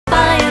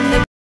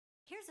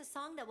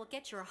song that will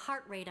get your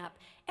heart rate up.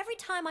 Every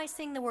time I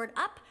sing the word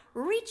up,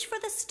 reach for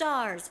the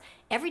stars.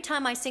 Every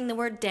time I sing the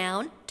word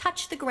down,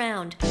 touch the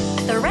ground.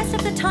 The rest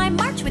of the time,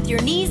 march with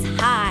your knees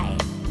high.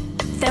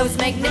 Those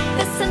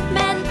magnificent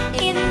men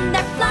in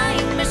their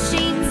flying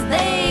machines,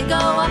 they go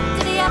up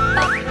to the up,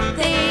 up,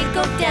 they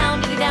go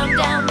down to the down,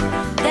 down.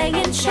 They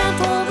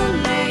enchant all the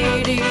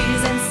ladies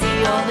and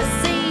see all the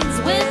scenes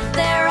with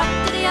their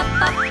up to the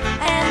up, up,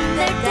 and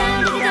their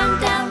down to the down,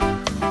 down.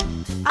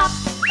 Up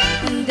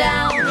and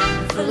down,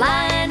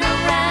 flying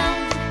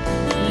around,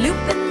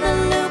 looping the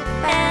loop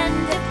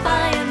and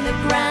defying the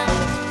ground.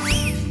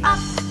 Up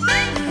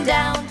and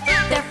down,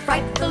 they're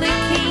frightfully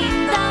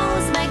keen,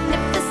 those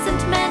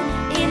magnificent men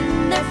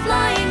in their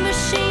flying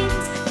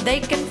machines. They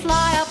can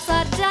fly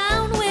upside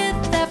down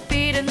with their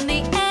feet in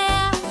the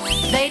air.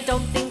 They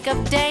don't think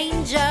of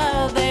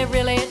danger, they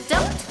really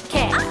don't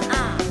care.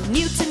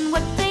 Newton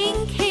would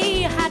think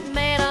he had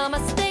made a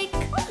mistake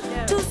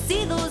to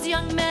see those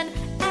young men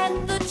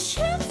and the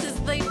chances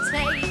they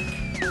take.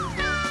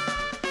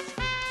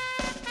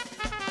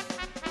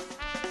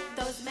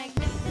 Those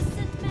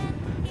magnificent men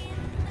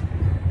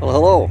in Well,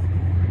 hello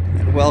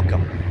and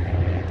welcome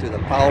to the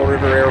Powell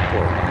River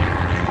Airport.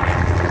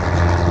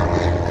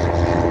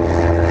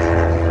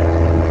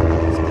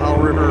 It's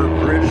Powell River,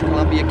 British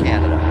Columbia,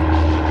 Canada.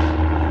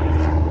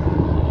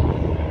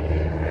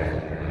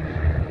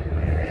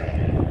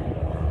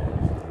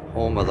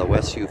 Home of the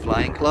Westview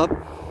Flying Club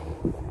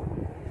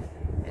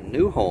and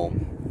new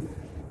home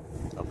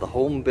of the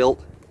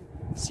home-built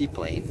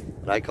seaplane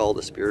that I call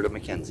the Spirit of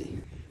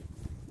Mackenzie.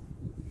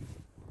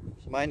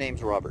 So my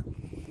name's Robert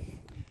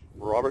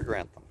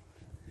Grantham.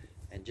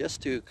 And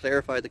just to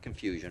clarify the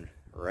confusion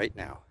right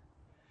now,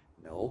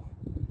 no,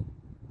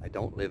 I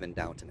don't live in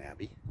Downton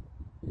Abbey.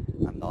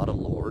 I'm not a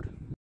lord.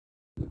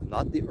 I'm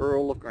not the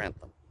Earl of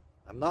Grantham.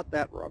 I'm not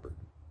that Robert.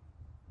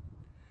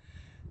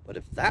 But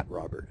if that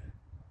Robert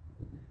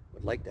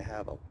would like to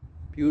have a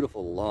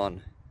beautiful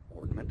lawn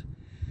ornament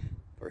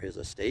for his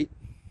estate,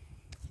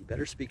 he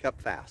better speak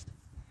up fast,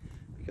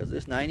 because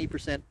this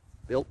 90%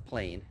 built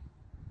plane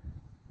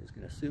is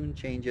going to soon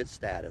change its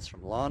status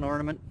from lawn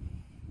ornament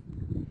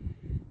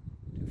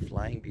to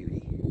flying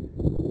beauty.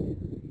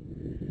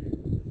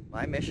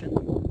 My mission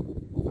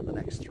for the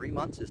next 3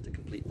 months is to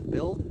complete the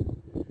build,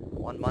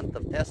 1 month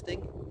of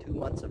testing, 2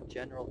 months of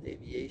general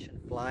aviation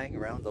flying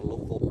around the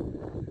local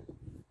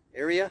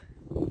area,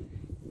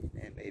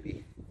 and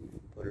maybe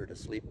put her to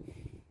sleep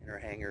in her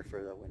hangar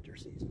for the winter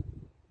season.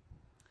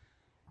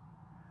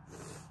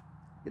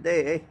 Good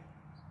day, eh?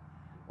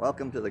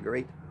 Welcome to the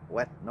Great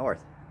Wet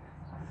North.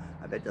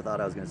 I bet you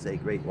thought I was going to say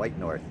Great White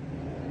North.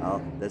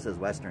 Well, this is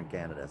Western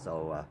Canada,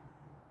 so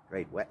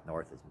Great Wet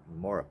North is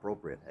more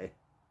appropriate, eh?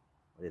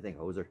 What do you think,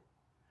 hoser?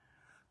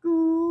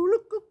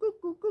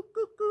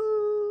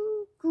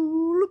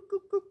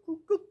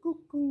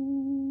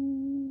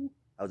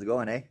 How's it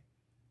going, eh?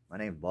 My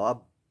name's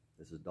Bob.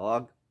 This is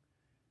Dog.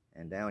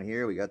 And down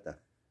here we got the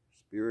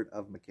Spirit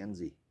of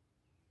Mackenzie.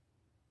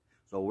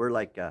 So we're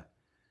like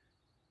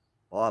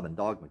Bob and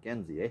Dog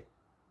Mackenzie, eh?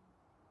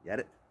 Get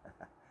it?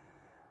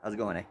 How's it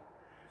going, eh?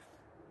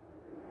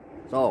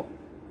 So,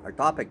 our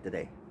topic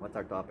today. What's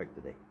our topic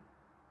today?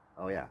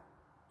 Oh yeah.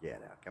 Yeah,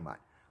 come on.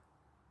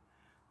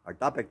 Our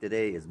topic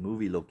today is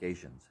movie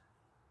locations.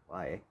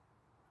 Why, eh?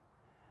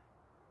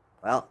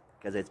 Well,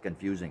 because it's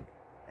confusing.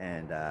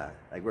 And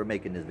like we're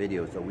making this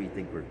video, so we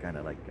think we're kind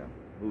of like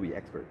movie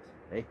experts,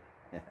 eh?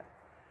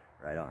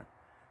 Right on.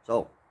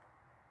 So,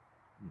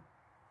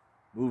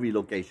 movie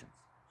locations.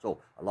 So,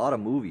 a lot of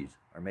movies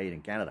are made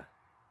in Canada,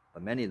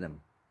 but many of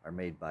them are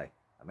made by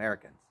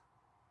Americans.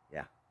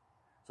 Yeah.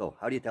 So,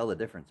 how do you tell the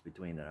difference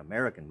between an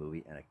American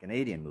movie and a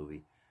Canadian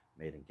movie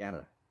made in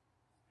Canada?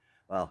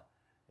 Well,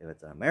 if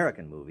it's an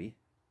American movie,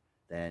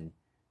 then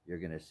you're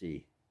going to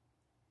see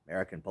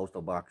American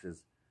postal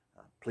boxes,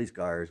 police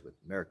cars with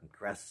American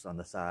crests on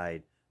the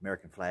side,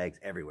 American flags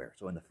everywhere.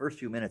 So in the first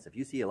few minutes, if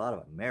you see a lot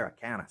of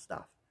Americana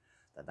stuff,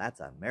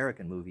 that's an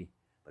American movie,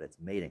 but it's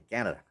made in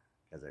Canada,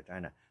 because they're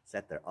trying to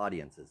set their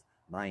audience's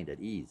mind at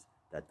ease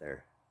that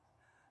their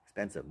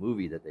expensive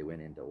movie that they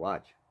went in to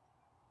watch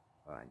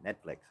on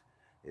Netflix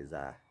is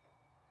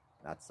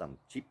not some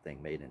cheap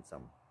thing made in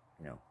some,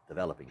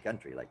 developing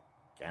country like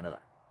Canada,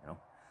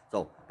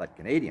 So, but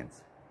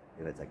Canadians,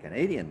 if it's a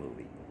Canadian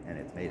movie and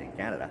it's made in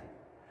Canada,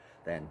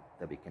 then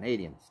there'll be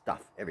Canadian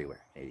stuff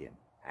everywhere. Canadian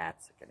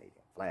hats,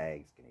 Canadian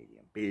flags,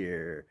 Canadian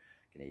beer,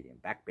 Canadian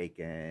back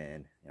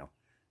bacon,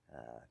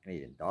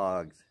 Canadian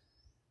dogs.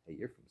 Hey,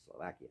 you're from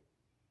Slovakia.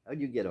 How'd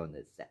you get on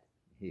this set?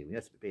 Hey, we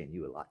must be paying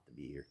you a lot to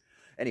be here.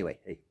 Anyway,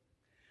 hey,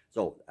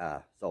 so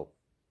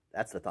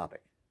that's the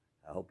topic.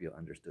 I hope you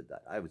understood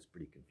that. I was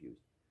pretty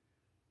confused,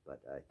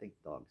 but I think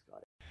Dog's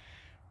got it.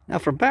 Now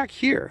from back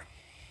here,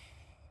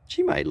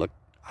 she might look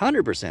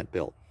 100%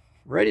 built,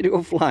 ready to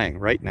go flying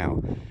right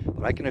now,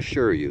 but I can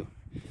assure you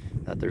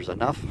that there's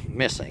enough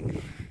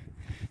missing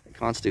to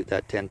constitute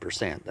that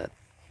 10% that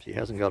she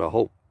hasn't got a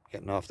hope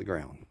getting off the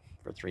ground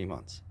for 3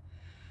 months.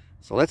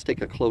 So let's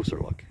take a closer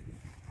look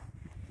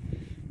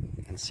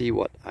and see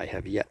what I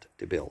have yet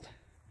to build.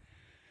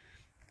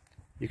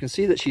 You can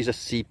see that she's a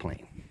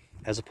seaplane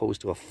as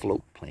opposed to a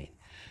float plane,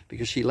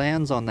 because she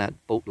lands on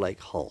that boat-like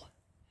hull.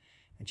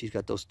 And she's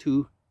got those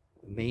two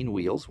main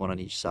wheels, one on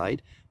each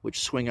side, which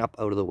swing up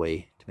out of the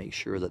way to make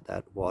sure that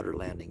that water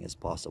landing is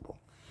possible.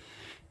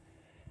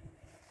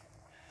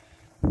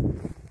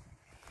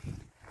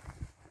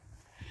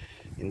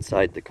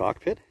 Inside the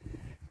cockpit,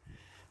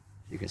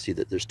 you can see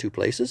that there's two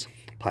places,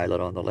 pilot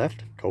on the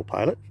left,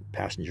 co-pilot,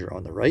 passenger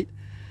on the right,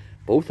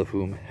 both of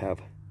whom have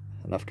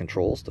enough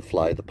controls to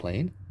fly the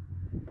plane.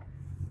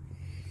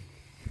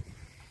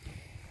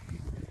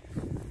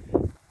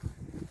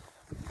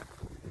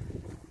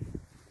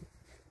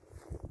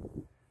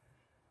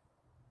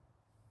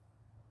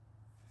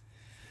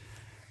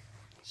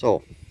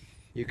 So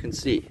you can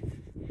see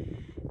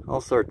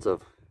all sorts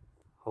of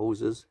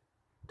hoses,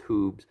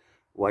 tubes,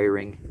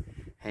 wiring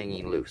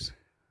hanging loose.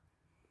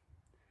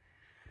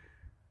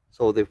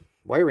 So the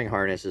wiring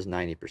harness is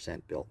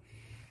 90% built.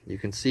 You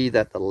can see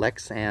that the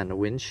Lexan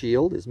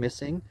windshield is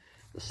missing,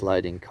 the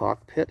sliding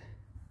cockpit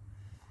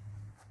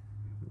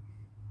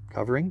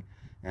covering,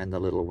 and the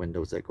little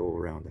windows that go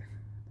around the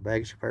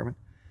baggage compartment.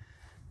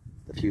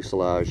 The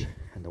fuselage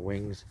and the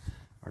wings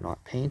are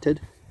not painted.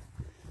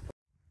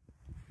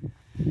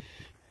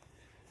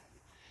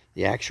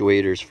 The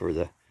actuators for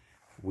the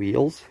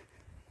wheels,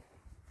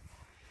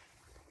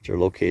 which are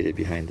located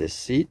behind this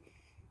seat,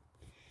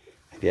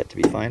 have yet to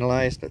be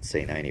finalized. Let's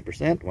say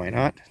 90%, why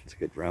not? It's a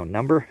good round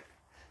number.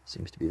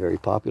 Seems to be very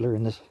popular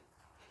in this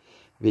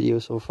video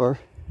so far.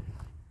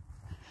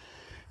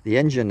 The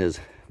engine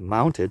is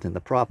mounted and the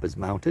prop is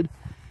mounted,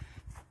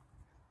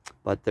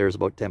 but there's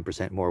about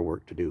 10% more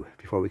work to do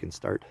before we can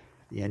start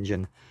the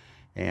engine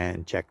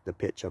and check the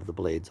pitch of the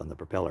blades on the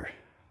propeller.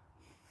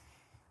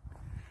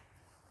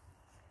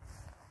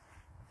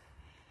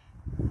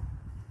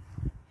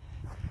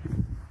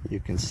 You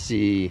can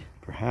see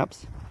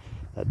perhaps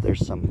that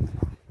there's some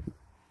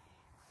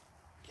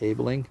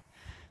cabling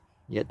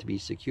yet to be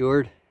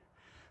secured.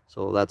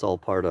 So that's all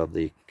part of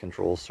the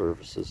control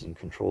surfaces and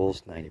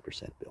controls,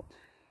 90% built.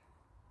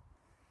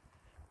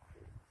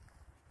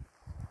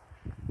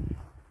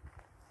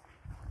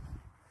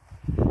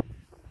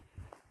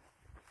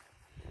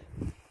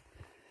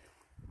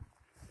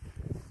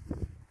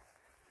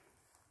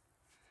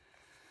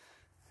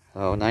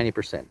 Oh,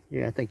 90%.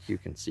 Yeah, I think you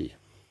can see.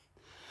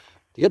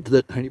 To get to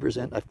the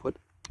 90%, I've put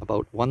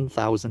about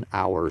 1,000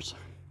 hours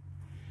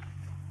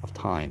of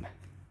time.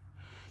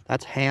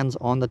 That's hands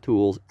on the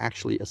tools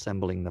actually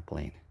assembling the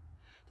plane.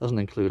 Doesn't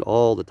include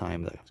all the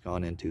time that's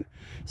gone into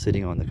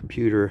sitting on the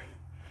computer,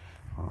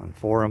 on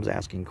forums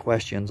asking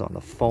questions, on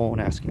the phone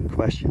asking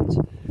questions,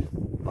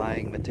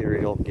 buying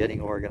material, getting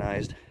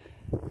organized.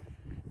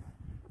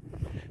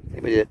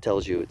 Anybody that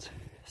tells you it's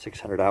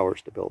 600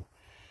 hours to build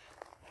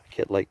a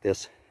kit like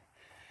this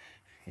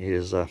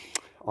is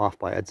off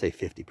by, I'd say,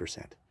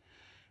 50%.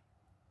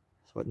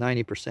 So at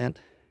 90%,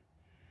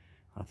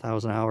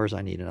 1,000 hours,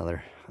 I need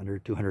another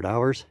 100, 200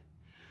 hours.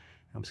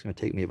 It's going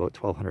to take me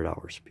about 1,200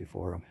 hours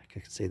before I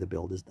can say the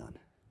build is done.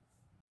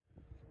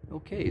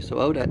 Okay, so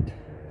out at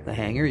the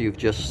hangar, you've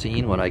just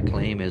seen what I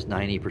claim is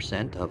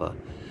 90% of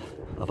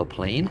a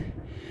plane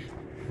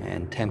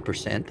and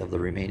 10% of the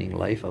remaining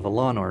life of a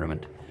lawn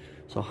ornament.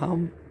 So how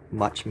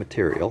much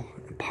material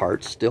and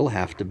parts still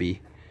have to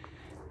be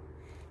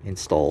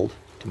installed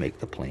to make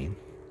the plane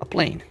a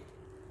plane?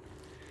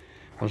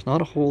 Well, it's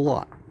not a whole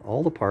lot.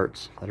 All the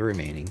parts that are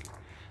remaining,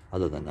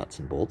 other than nuts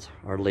and bolts,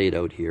 are laid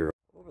out here.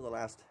 Over the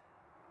last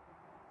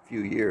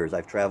few years,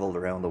 I've traveled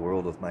around the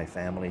world with my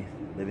family,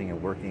 living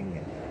and working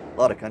in a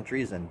lot of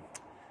countries, and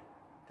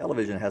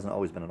television hasn't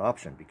always been an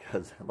option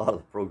because a lot of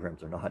the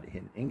programs are not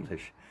in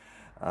English.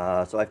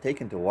 So I've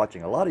taken to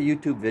watching a lot of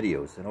YouTube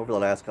videos, and over the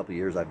last couple of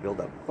years I've built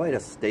up quite a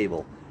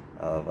stable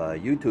of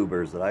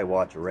YouTubers that I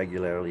watch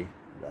regularly,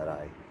 that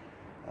I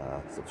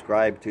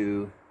subscribe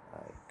to,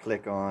 I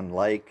click on,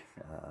 like,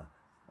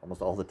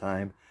 almost all the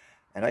time,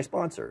 and I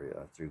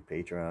sponsor through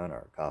Patreon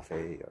or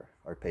Coffee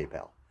or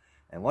PayPal.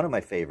 And one of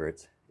my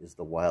favorites is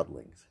the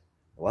Wildlings.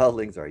 The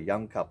Wildlings are a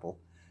young couple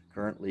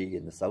currently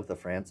in the south of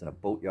France in a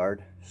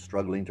boatyard,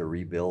 struggling to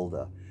rebuild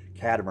a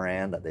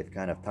catamaran that they've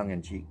kind of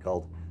tongue-in-cheek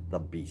called the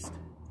Beast.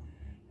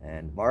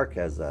 And Mark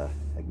has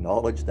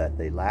acknowledged that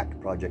they lack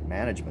project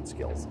management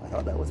skills. I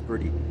thought that was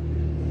pretty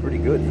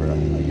good for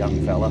a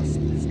young fella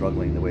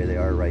struggling the way they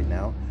are right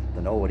now,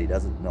 to know what he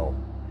doesn't know.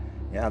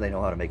 Yeah, they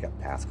know how to make up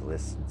task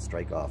lists and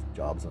strike off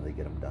jobs when they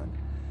get them done.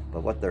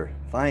 But what they're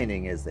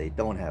finding is they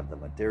don't have the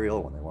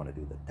material when they want to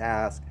do the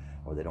task,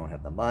 or they don't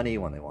have the money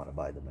when they want to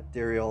buy the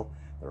material.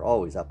 They're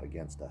always up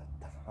against a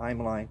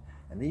timeline.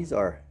 And these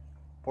are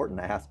important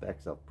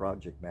aspects of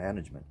project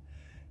management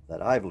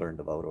that I've learned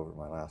about over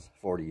my last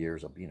 40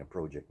 years of being a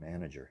project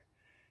manager.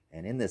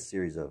 And in this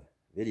series of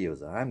videos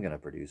that I'm going to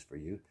produce for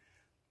you,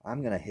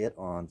 I'm going to hit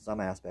on some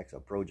aspects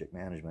of project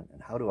management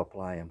and how to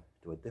apply them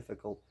to a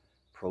difficult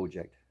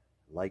project,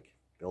 like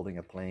building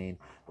a plane,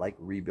 like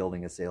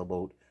rebuilding a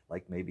sailboat,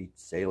 like maybe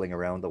sailing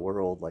around the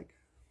world like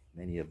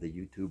many of the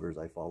YouTubers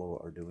I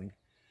follow are doing.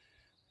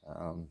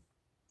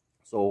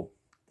 So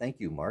thank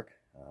you, Mark,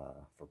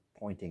 for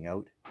pointing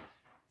out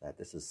that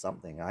this is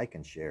something I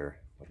can share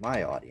with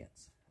my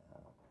audience.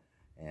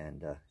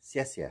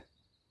 Xie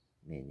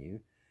menu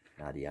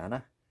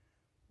Nadiana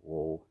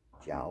wo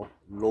jiao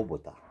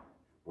lobota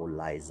wo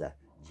Liza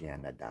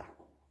Janada.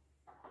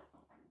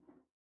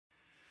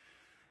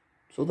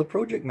 So the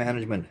project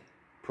management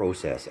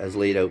process as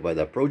laid out by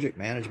the Project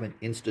Management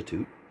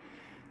Institute,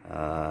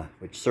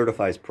 which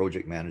certifies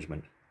project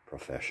management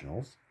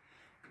professionals,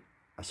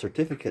 a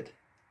certificate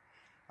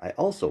I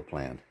also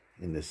plan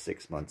in this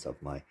 6 months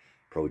of my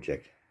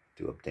project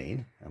to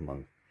obtain,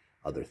 among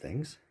other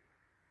things.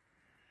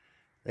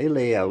 They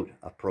lay out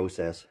a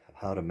process of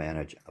how to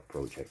manage a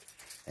project,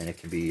 and it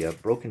can be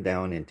broken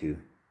down into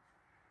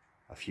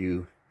a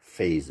few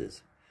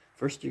phases.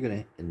 First, you're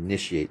going to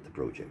initiate the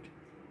project.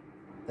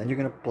 Then you're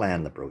going to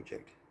plan the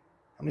project.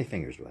 How many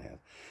fingers do I have?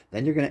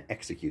 Then you're going to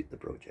execute the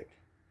project.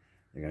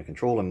 You're going to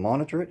control and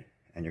monitor it,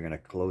 and you're going to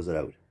close it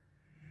out.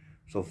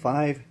 So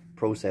 5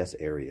 process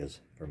areas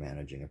for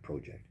managing a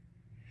project.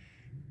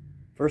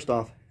 First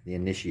off, the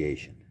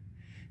initiation.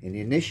 In the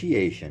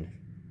initiation,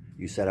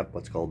 you set up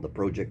what's called the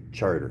project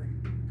charter,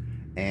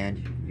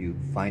 and you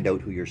find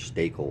out who your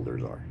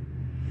stakeholders are.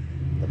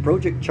 The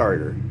project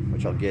charter,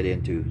 which I'll get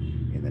into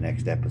in the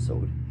next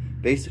episode,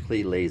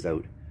 basically lays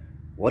out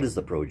what is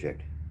the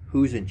project,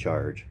 who's in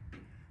charge,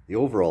 the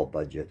overall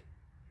budget,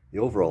 the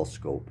overall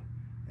scope,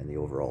 and the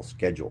overall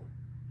schedule.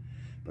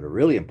 But a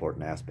really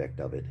important aspect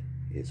of it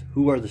is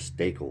who are the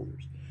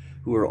stakeholders,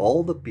 who are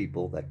all the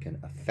people that can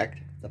affect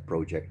the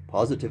project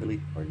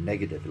positively or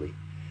negatively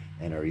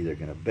and are either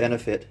going to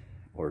benefit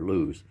or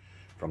lose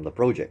from the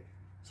project.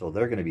 So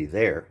they're going to be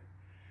there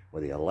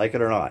whether you like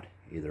it or not,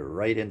 either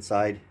right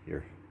inside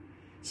your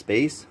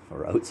space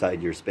or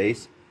outside your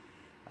space,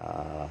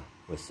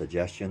 with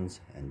suggestions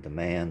and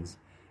demands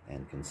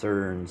and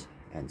concerns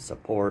and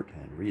support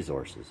and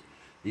resources.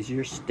 These are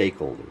your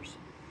stakeholders.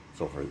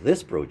 So for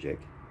this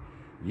project,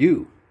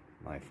 you,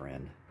 my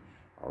friend,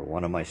 are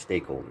one of my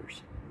stakeholders.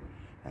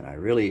 And I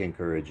really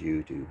encourage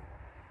you to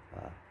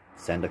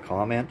send a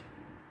comment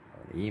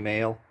or an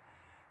email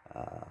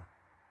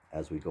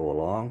as we go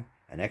along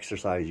and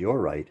exercise your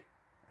right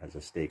as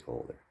a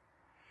stakeholder.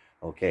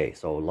 Okay,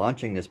 so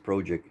launching this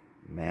project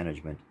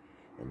management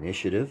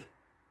initiative.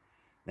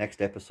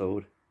 Next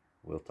episode,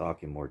 we'll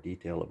talk in more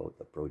detail about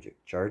the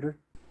project charter.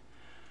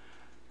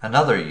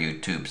 Another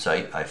YouTube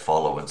site I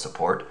follow and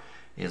support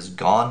is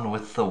Gone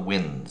with the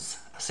Winds,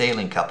 a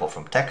sailing couple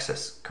from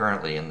Texas,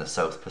 currently in the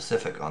South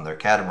Pacific on their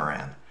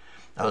catamaran.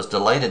 I was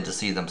delighted to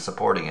see them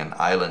supporting an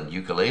island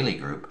ukulele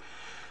group,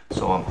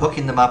 so I'm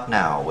hooking them up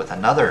now with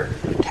another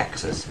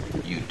Texas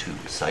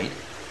YouTube site,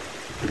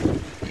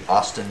 the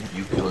Austin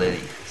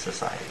Ukulele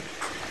Society.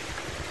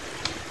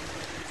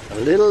 A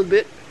little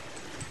bit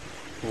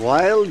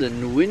wild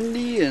and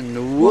windy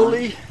and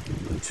woolly.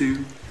 1,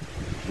 2,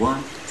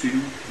 1,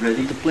 2,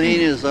 ready. The plane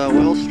is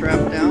well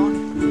strapped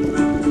down.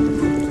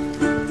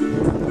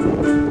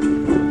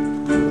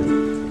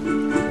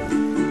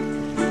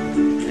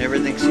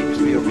 Everything seems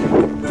to be okay.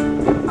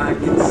 I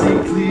can see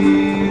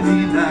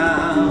clearly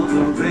now,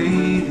 the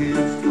rain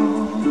is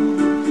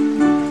gone.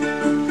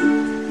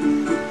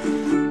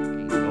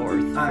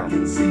 North I from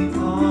can see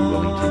all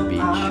Wellington Beach,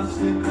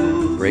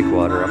 obstacles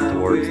breakwater up in my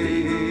towards the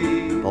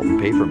way. pulp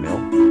and paper mill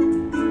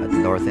at the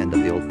north end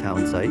of the old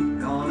town site,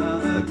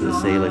 out to the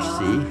Salish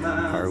Sea,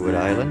 Harwood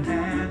Island,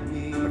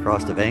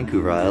 across to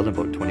Vancouver Island,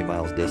 about 20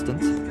 miles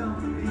distance,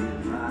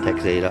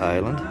 Texada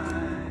Island.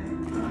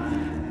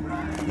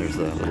 There's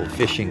a little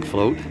fishing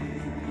float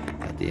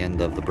at the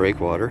end of the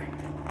breakwater,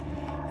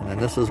 and then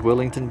this is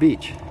Wellington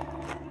Beach,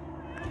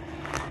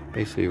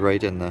 basically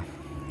right in the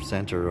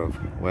center of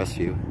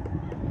Westview.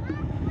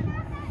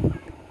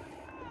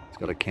 It's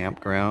got a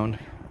campground,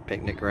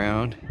 picnic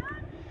ground,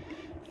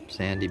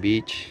 sandy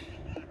beach.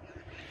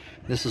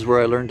 This is where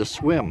I learned to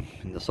swim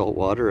in the salt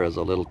water as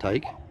a little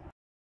tyke.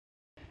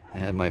 I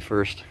had my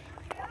first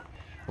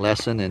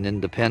lesson in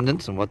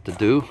independence and what to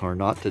do or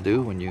not to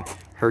do when you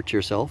hurt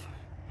yourself.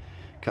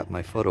 Cut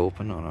my foot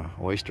open on an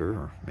oyster,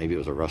 or maybe it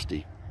was a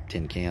rusty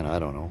tin can, I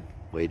don't know,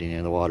 wading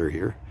in the water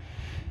here.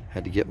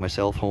 Had to get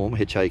myself home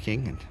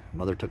hitchhiking, and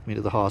mother took me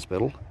to the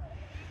hospital.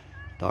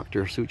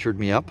 Doctor sutured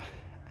me up,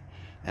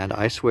 and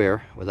I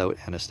swear without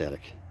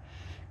anesthetic,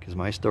 because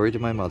my story to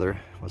my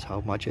mother was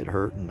how much it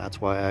hurt, and that's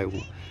why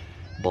I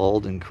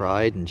bawled and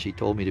cried, and she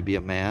told me to be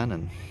a man,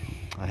 and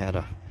I had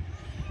a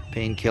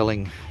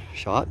pain-killing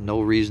shot,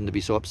 no reason to be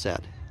so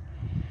upset.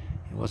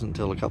 It wasn't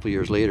until a couple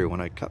years later when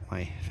I cut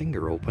my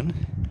finger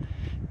open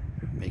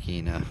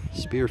making a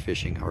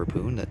spearfishing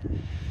harpoon that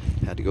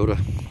I had to go to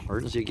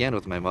emergency again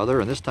with my mother,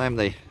 and this time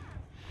the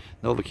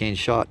Novocaine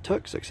shot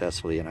took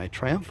successfully, and I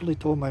triumphantly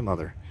told my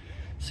mother,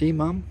 "See,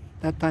 Mom,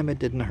 that time it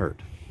didn't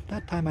hurt.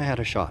 That time I had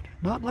a shot.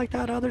 Not like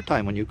that other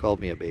time when you called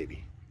me a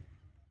baby."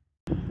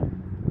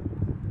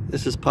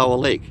 This is Powell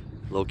Lake,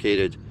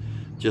 located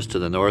just to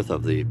the north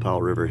of the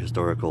Powell River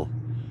Historical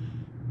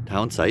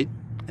Town Site,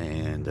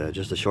 and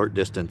just a short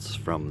distance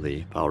from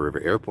the Powell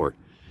River Airport,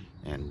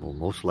 and will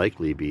most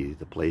likely be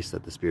the place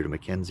that the Spirit of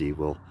Mackenzie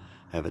will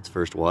have its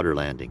first water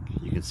landing.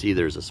 You can see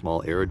there's a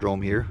small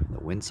aerodrome here, the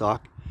windsock,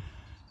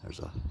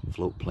 There's a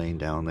float plane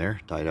down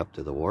there tied up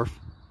to the wharf.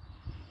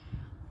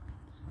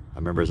 I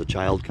remember as a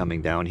child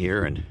coming down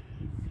here and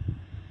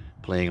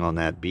playing on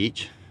that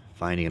beach,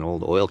 finding an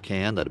old oil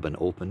can that had been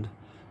opened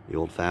the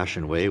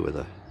old-fashioned way with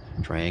a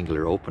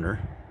triangular opener,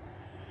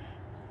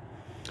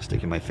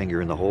 sticking my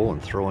finger in the hole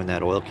and throwing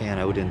that oil can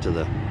out into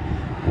the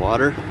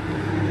water,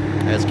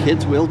 as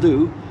kids will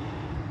do,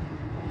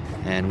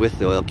 and with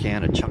the oil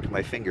can a chunk of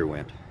my finger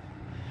went.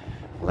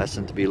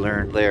 Lesson to be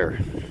learned there.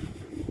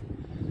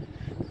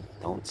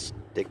 Don't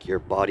stick your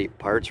body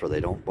parts where they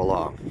don't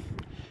belong.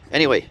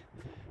 Anyway,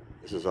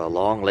 this is a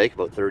long lake,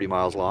 about 30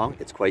 miles long.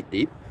 It's quite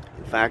deep.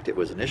 In fact, it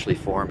was initially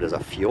formed as a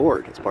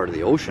fjord. It's part of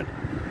the ocean.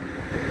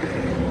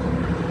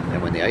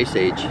 And when the Ice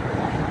Age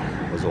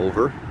was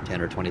over,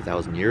 10 or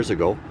 20,000 years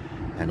ago,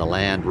 and the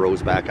land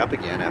rose back up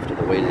again after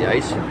the weight of the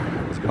ice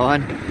was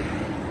gone,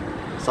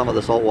 some of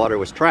the salt water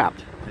was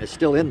trapped, and it's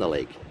still in the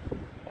lake.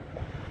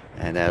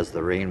 And as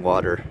the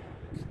rainwater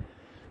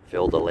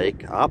filled the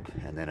lake up,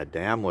 and then a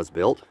dam was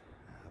built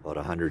about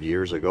 100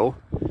 years ago,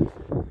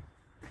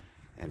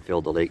 and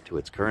filled the lake to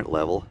its current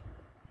level,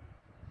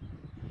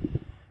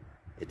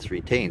 it's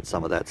retained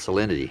some of that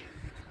salinity.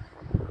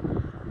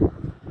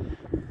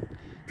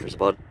 There's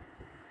about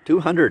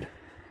 200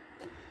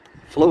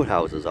 float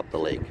houses up the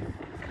lake.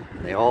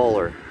 And they all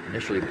are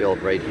initially built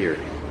right here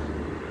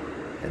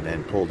and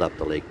then pulled up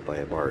the lake by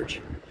a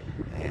barge.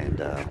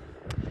 And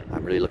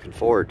I'm really looking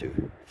forward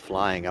to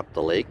flying up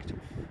the lake to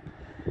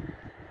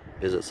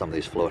visit some of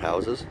these float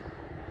houses,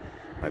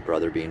 my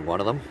brother being one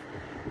of them,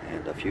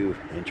 and a few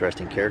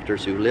interesting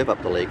characters who live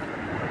up the lake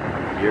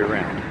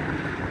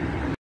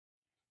year-round.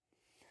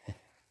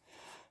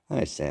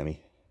 Hi,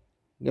 Sammy.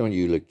 Don't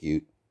you look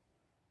cute?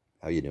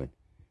 How you doing?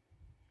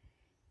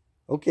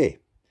 Okay,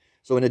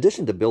 so in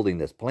addition to building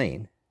this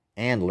plane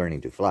and learning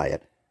to fly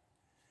it,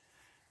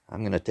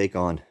 I'm going to take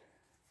on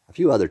a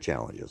few other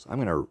challenges.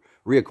 I'm going to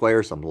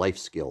reacquire some life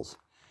skills.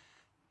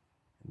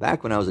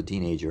 Back when I was a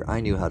teenager,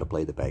 I knew how to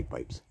play the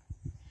bagpipes.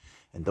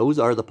 And those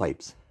are the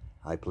pipes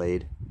I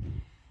played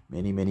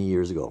many, many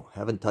years ago.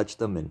 Haven't touched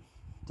them in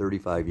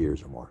 35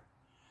 years or more.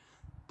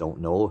 Don't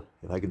know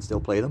if I can still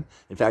play them.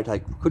 In fact, I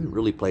couldn't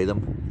really play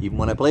them even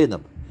when I played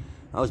them.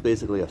 I was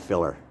basically a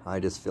filler. I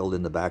just filled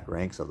in the back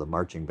ranks of the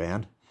marching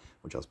band,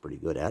 which I was pretty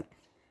good at,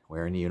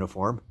 wearing the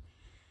uniform,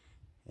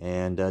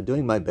 and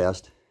doing my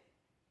best,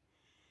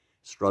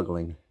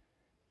 struggling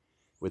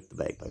with the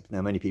bagpipes.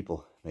 Now, many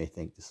people may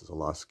think this is a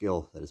lost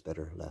skill that is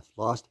better left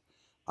lost.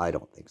 I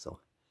don't think so.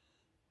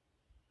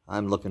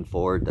 I'm looking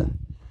forward to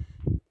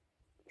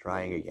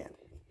trying again.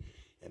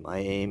 And my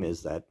aim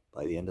is that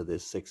by the end of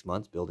this 6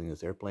 months building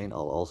this airplane,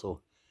 I'll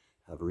also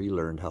have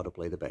relearned how to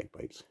play the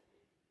bagpipes.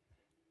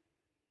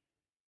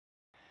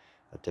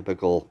 A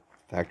typical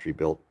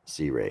factory-built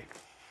Sea Ray.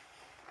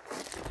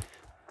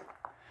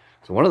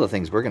 So one of the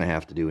things we're going to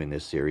have to do in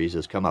this series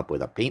is come up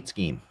with a paint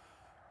scheme.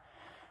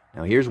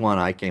 Now here's one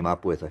I came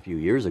up with a few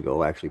years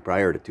ago, actually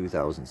prior to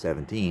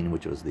 2017,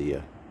 which was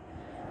the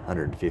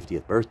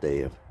 150th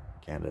birthday of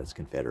Canada's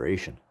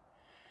Confederation,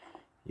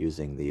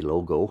 using the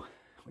logo,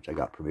 which I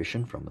got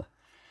permission from the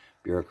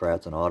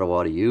bureaucrats in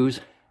Ottawa to use,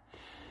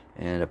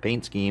 and a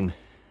paint scheme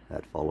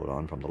that followed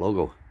on from the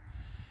logo.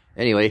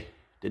 Anyway,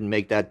 didn't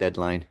make that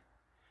deadline,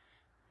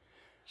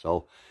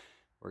 so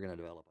we're going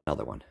to develop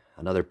another one,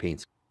 another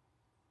paint scheme.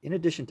 In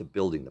addition to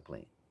building the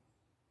plane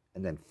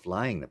and then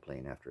flying the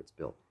plane after it's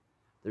built,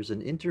 there's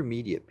an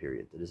intermediate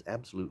period that is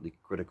absolutely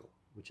critical,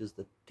 which is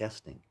the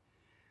testing.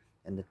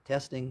 And the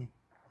testing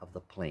of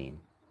the plane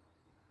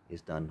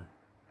is done,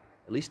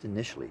 at least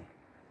initially,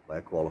 by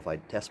a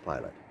qualified test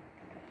pilot.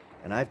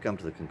 And I've come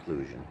to the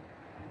conclusion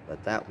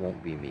that that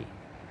won't be me.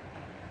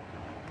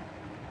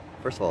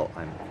 First of all,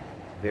 I'm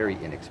very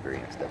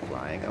inexperienced at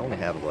flying. I only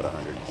have about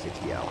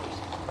 160 hours.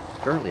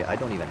 Currently, I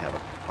don't even have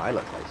a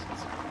pilot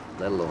license,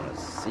 let alone a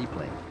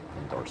seaplane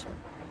endorsement.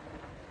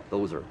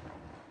 Those are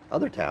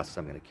other tasks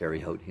I'm going to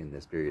carry out in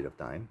this period of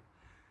time,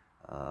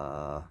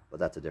 but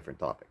that's a different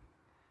topic.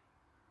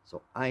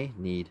 So I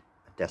need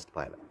a test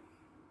pilot.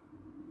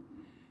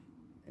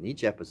 In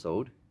each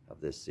episode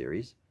of this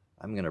series,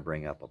 I'm going to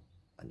bring up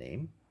a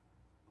name,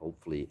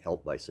 hopefully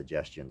helped by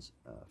suggestions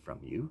from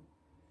you,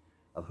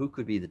 of who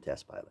could be the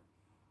test pilot.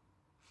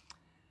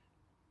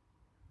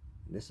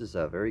 And this is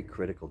a very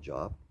critical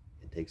job.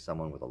 It takes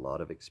someone with a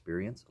lot of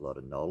experience, a lot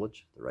of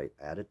knowledge, the right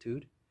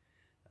attitude,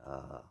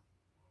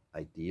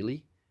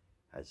 ideally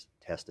has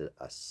tested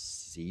a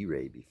Sea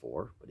Ray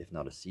before, but if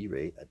not a Sea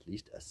Ray, at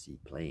least a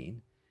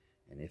seaplane,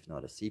 and if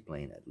not a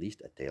seaplane, at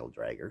least a tail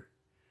dragger,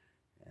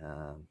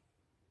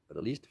 but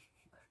at least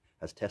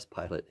has test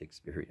pilot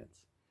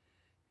experience.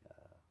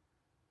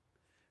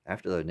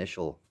 After the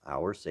initial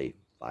hours, say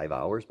 5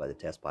 hours by the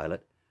test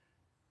pilot,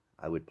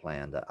 I would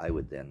plan that I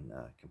would then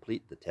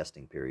complete the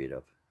testing period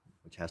of,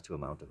 which has to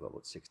amount to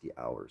about 60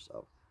 hours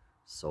of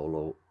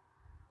solo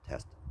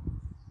testing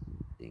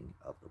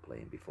of the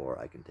plane before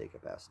I can take a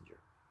passenger.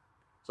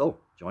 So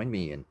join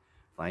me in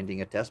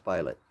finding a test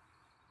pilot.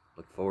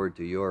 Look forward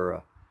to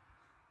your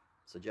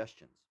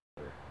suggestions.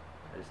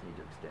 I just need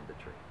to extend the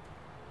tray.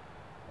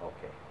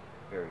 Okay,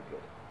 very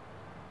good.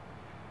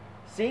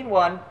 Scene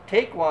 1,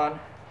 take 1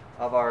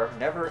 of our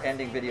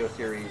never-ending video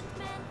series.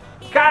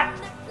 Cut!